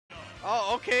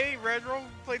Oh, okay. Redroll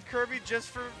played Kirby just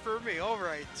for me. All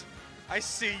right. I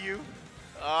see you.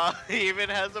 He even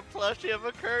has a plushie of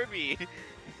a Kirby.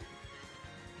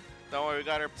 Don't worry, we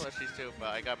got our plushies too, but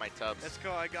I got my tubs. Let's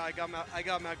go. I got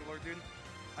Magalore, dude.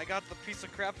 I got the piece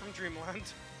of crap from Dreamland.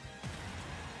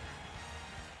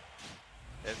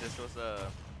 If this was a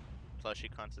plushie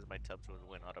contest, my tubs would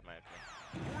win automatically.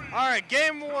 All right,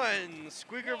 game 1.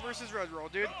 Squeaker versus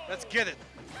Redroll, dude. Let's get it.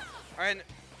 All right.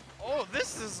 Oh,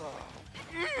 this is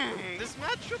this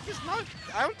matchup is not.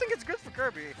 I don't think it's good for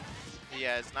Kirby.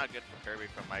 Yeah, it's not good for Kirby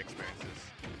from my experiences.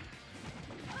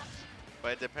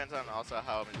 But it depends on also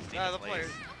how Messina The plays.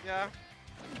 players. Yeah.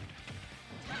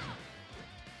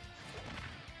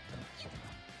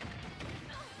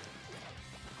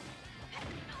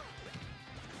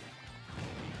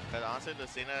 But honestly,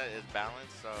 Lucina is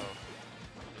balanced, so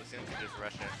Lucina can just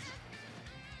rush in.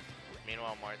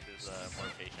 Meanwhile, Marth is more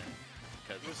patient.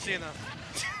 Lucina.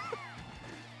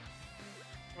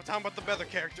 We're talking about the better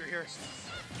character here.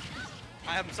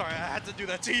 I'm sorry, I had to do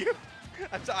that to you.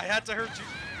 I had to hurt you.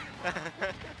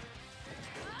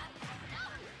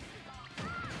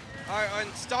 Alright,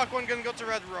 and stock 1 gonna go to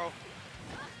Redroll.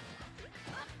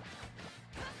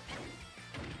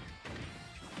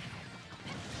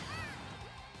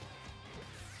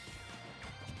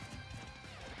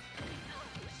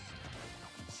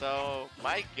 So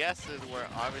my guess is we're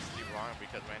obviously wrong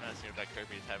because right now it seems like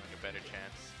Kirby is having a better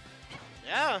chance.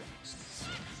 Yeah.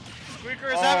 Squeaker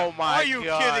is Oh my Are you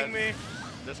God. kidding me?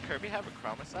 Does Kirby have a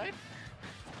Chromicide?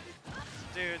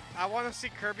 Dude, I want to see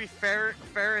Kirby fair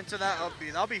into that up B.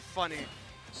 That'll be funny.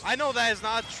 I know that is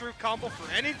not a true combo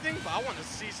for anything, but I want to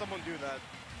see someone do that.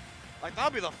 Like,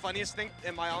 that'll be the funniest thing,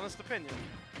 in my honest opinion.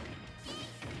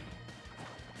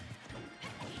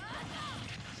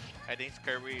 I think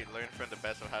Kirby learned from the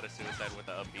best of how to suicide with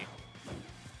the up B.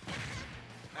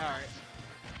 Alright.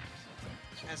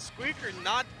 And Squeaker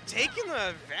not taking the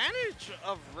advantage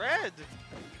of Red.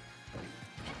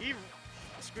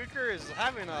 Squeaker is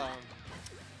having not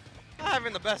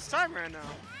having the best time right now.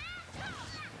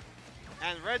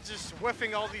 And Red's just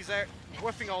whiffing all these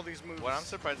moves. What I'm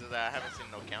surprised is that I haven't seen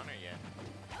no counter yet.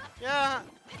 Yeah,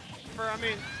 I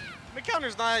mean,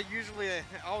 counter's not usually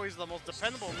always the most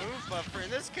dependable move, but for in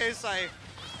this case, I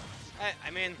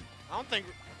mean, I don't think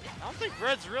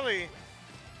Red's really.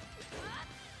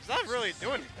 He's not really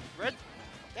doing it. Red.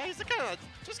 Yeah, he's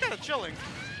just kind of chilling.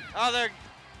 Oh, they're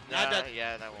not dead.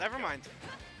 Yeah, that won't Never count. mind.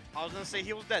 I was gonna say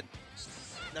he was dead.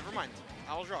 Never mind.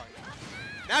 I was wrong.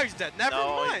 Now he's dead. Never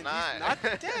No, mind. he's not.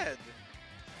 Dead.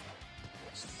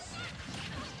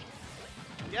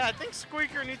 Yeah, I think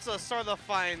Squeaker needs to sort of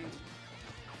find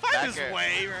his Backer.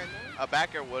 way right now. A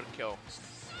backer would kill.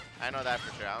 I know that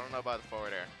for sure. I don't know about the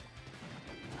forward air.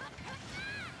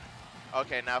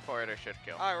 Okay, now forward air should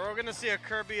kill. All right, we're gonna see a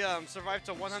Kirby survive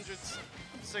to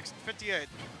 158.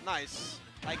 Nice,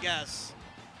 I guess.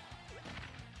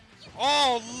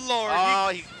 Oh Lord! Oh,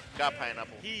 he got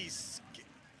pineapple. He's.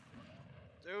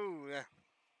 Ooh,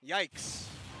 yikes!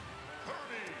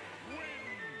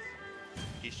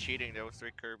 He's cheating. There was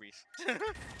 3 Kirby's.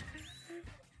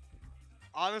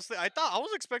 Honestly, I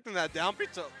was expecting that down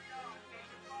beat to.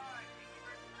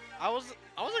 I was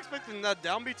expecting that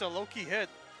down beat to low key hit.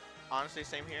 Honestly,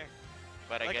 same here.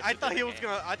 But I guess I thought he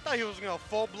was gonna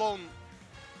full blown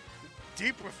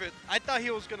deep with it. I thought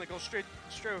he was gonna go straight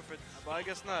with it, but I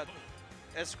guess not.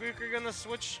 Is Squeaker gonna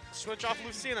switch off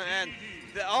Lucina and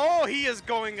he is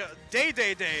going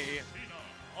day.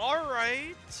 All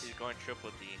right. He's going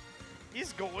triple D.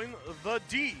 He's going the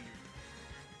D.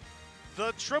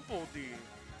 The triple D.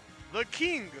 The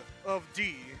king of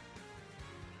D.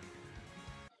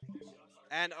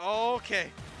 And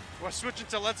okay. We're switching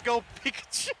to Let's Go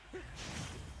Pikachu.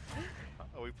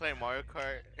 Are we playing Mario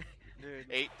Kart Dude.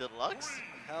 8 Deluxe?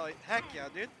 Heck yeah,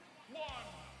 dude.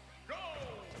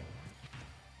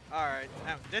 Alright.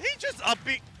 Did he just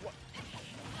upbeat?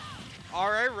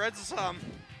 Alright, Red's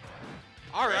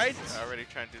Alright. Red's already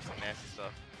trying to do some nasty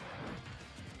stuff.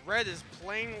 Red is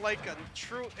playing like a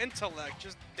true intellect,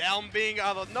 just down being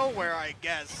out of nowhere, I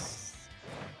guess.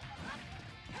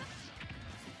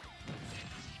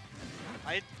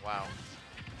 Wow.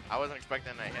 I wasn't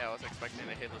expecting that hit. I was expecting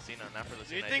to hit Lucina, not for Lucina.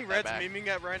 Do you think Red's memeing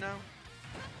it right now?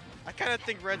 I kind of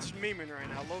think Red's memeing right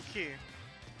now, low key.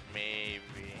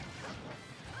 Maybe.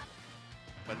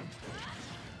 But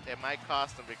it might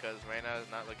cost him because right now is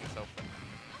not looking so fun.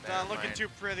 Not looking too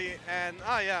pretty, and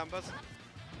yeah,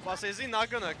 but is he not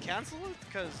gonna cancel it?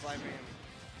 Because I mean,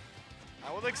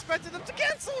 I would have expected him to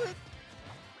cancel it.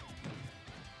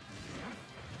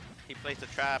 He placed a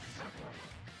trap.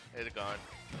 It's gone.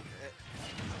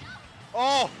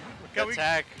 Oh, Good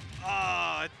attack.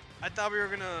 I thought we were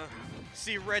gonna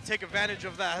see Red take advantage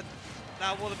of that.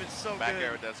 That would have been so Back good.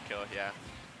 arrow does kill, yeah.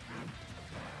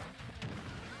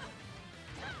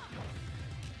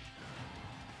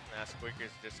 Now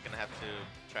Squeaker's just gonna have to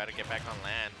try to get back on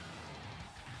land.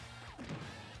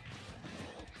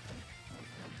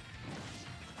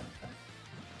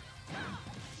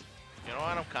 You know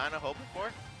what I'm kind of hoping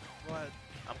for? What?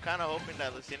 I'm kind of hoping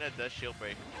that Lucina does shield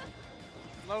break.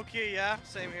 Low key, yeah,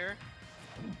 same here.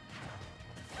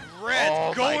 Red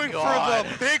Oh going my God.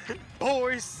 for the big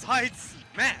boy side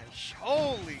smash.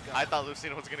 Holy God. I thought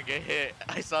Lucina was gonna get hit.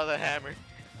 I saw the hammer.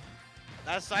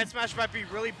 That side smash might be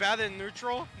really bad in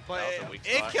neutral, but That was a weak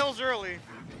it spot. kills early.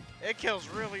 It kills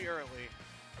really early.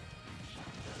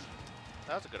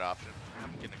 That was a good option.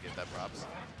 I'm gonna give that props.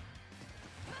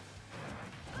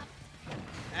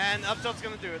 And up tilt's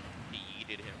gonna do it. He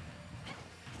yeeted him.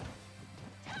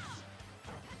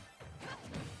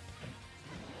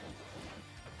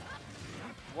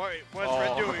 What's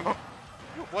Red doing?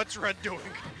 What's Red doing?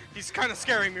 He's kind of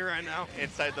scaring me right now.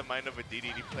 Inside the mind of a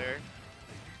DDD player.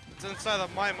 It's inside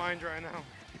of my mind right now.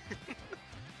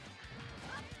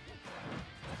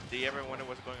 Do you ever wonder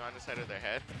what's going on inside of their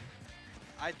head?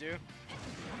 I do.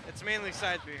 It's mainly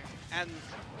side B and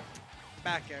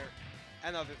back air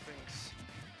and other things.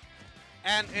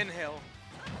 And inhale.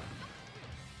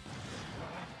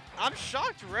 I'm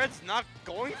shocked Red's not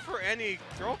going for any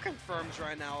throw confirms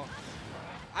right now.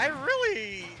 I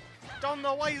really don't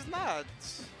know why he's not.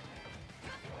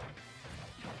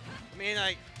 I mean,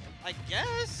 I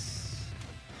guess.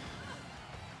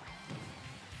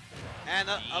 And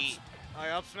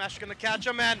up smash gonna catch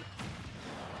him and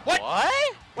what?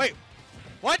 Wait,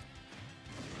 what?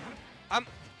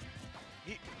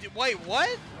 Wait,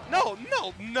 what? No.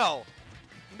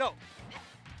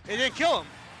 It didn't kill him.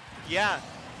 Yeah.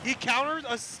 He countered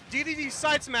a DDD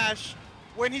side smash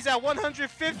when he's at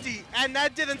 150, and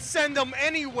that didn't send him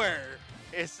anywhere.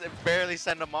 It barely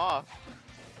sent him off.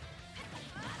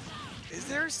 Is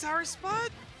there a sour spot?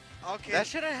 Okay. That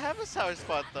shouldn't have a sour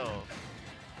spot though.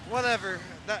 Whatever.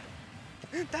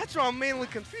 That's why I'm mainly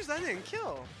confused. I didn't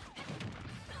kill.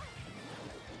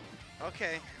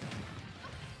 Okay.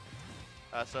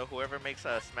 So whoever makes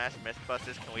a Smash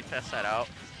Mythbusters, can we test that out?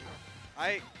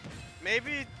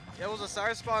 Maybe it was a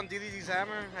sour spot on DDD's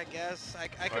hammer. I guess I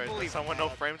can believe. Does someone that. know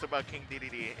frames about King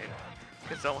DDD?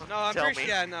 Can someone No, I'm tell pretty me?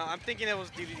 sure. Yeah, no, I'm thinking it was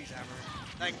DDD's hammer,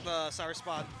 like the sour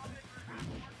spot.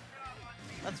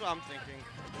 That's what I'm thinking.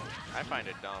 I find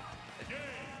it dumb.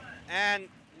 And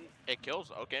It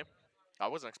kills. Okay. I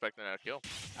wasn't expecting that to kill.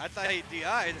 I thought he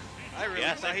DI'd. I really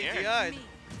Yeah, thought same he here. DI'd.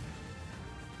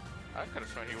 I could have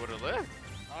sworn he would have lived.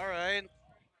 All right.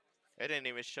 It didn't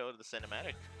even show the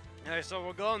cinematic. All right, so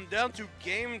we're going down to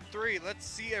game 3. Let's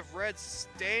see if Red's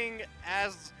staying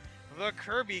as the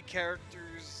Kirby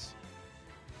characters.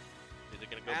 Is he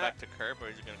gonna go back to Curb or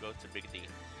is he gonna go to Big D?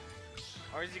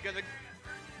 Or is he gonna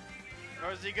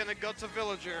go to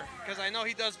Villager? Because I know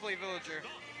he does play Villager.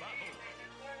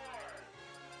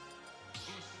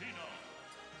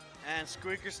 And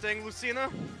Squeaker staying Lucina.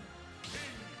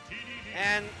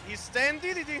 And he's staying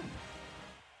DDD.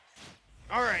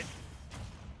 All right.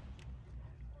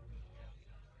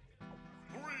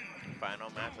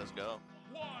 Final match, let's go.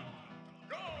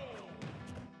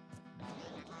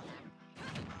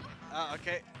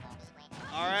 Okay.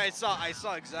 All right, I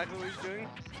saw exactly what he's doing.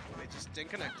 They just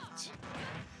didn't connect it.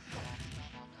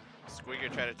 Squeaker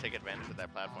tried to take advantage of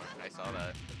that platform. I saw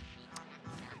that.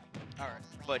 All right.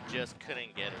 But just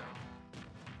couldn't get it.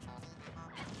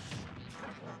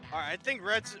 All right, I think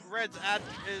Red's ad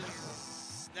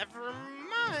is never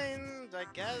mind, I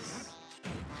guess.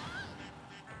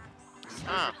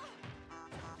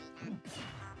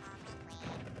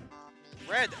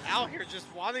 Red out here just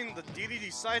wanting the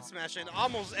DDD side smash and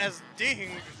almost SDing.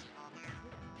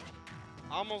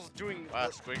 Almost doing. Wow,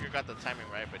 Squeaker got the timing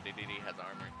right, but DDD has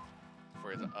armor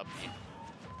for his up B.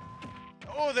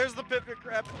 Oh, there's the pivot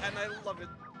grab, and I love it.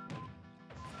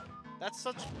 It's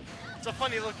a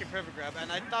funny looking pivot grab,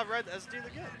 and I thought Red SD'd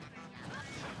again.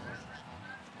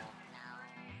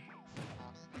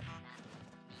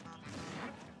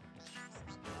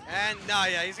 And nah,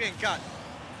 yeah, he's getting cut.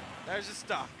 There's his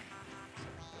stock.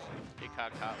 He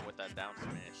got caught with that down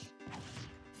smash.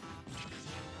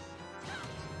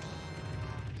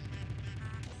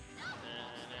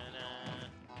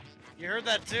 You heard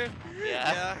that too?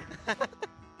 Yeah.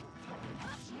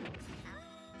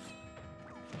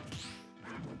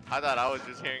 I thought I was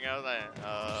just hearing. I was like,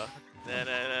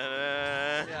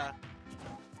 Yeah.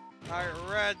 Alright,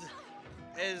 Red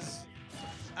is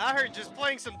out here just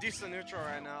playing some decent neutral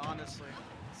right now, honestly.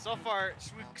 So far,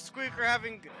 Squeaker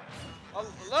having a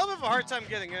little bit of a hard time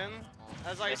getting in,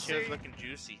 as I That see. shield's looking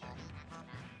juicy.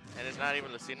 And it's not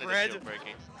even Lucina Red. that's shield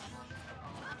breaking.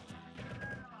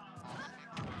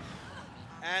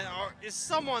 And is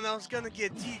someone else gonna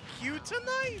get DQ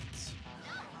tonight?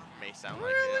 May sound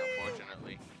Really? like it,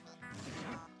 unfortunately.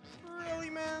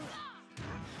 Really, man?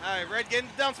 Alright, Red getting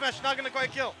the down smash, not gonna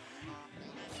quite kill.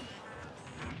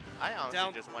 I honestly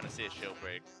Down. just want to see a shield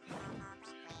break.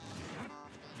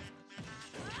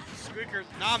 Squeaker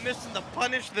not missing the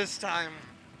punish this time.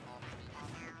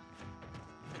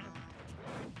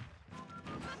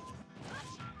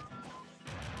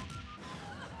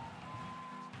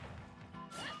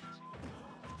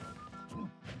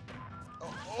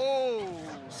 Oh,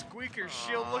 Squeaker's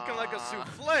shield looking like a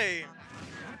souffle.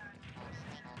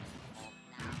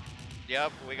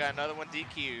 Yep, we got another one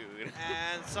DQ'd.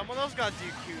 And someone else got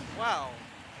DQ'd. Wow.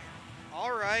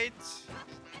 All right.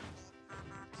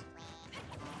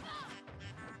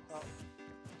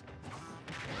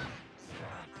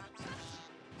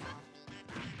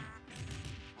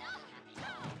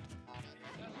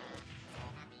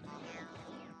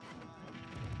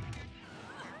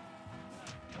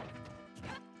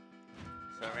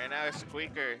 So right now it's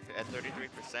Squeaker at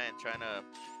 33%, trying to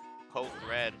poke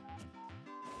Red.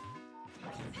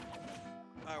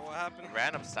 All right, what happened?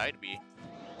 Random side B.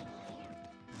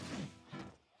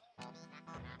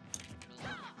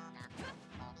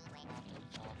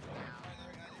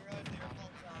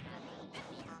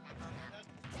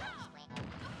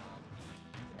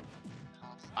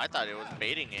 I thought it was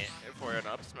baiting it for an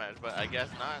up smash, but I guess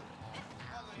not.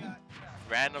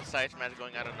 Random side smash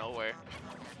going out of nowhere.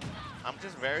 I'm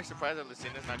just very surprised that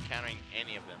Lucina's not countering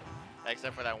any of them.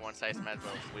 Except for that one side smash,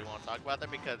 but we won't talk about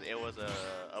that because it was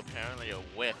apparently a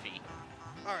whiffy.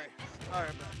 All right, back.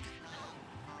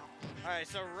 All right,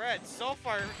 so Red so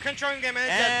far controlling game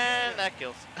And that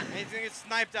kills. he's gonna get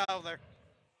sniped out of there.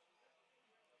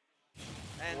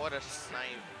 And What a snipe.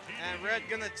 And Red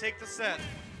gonna take the set.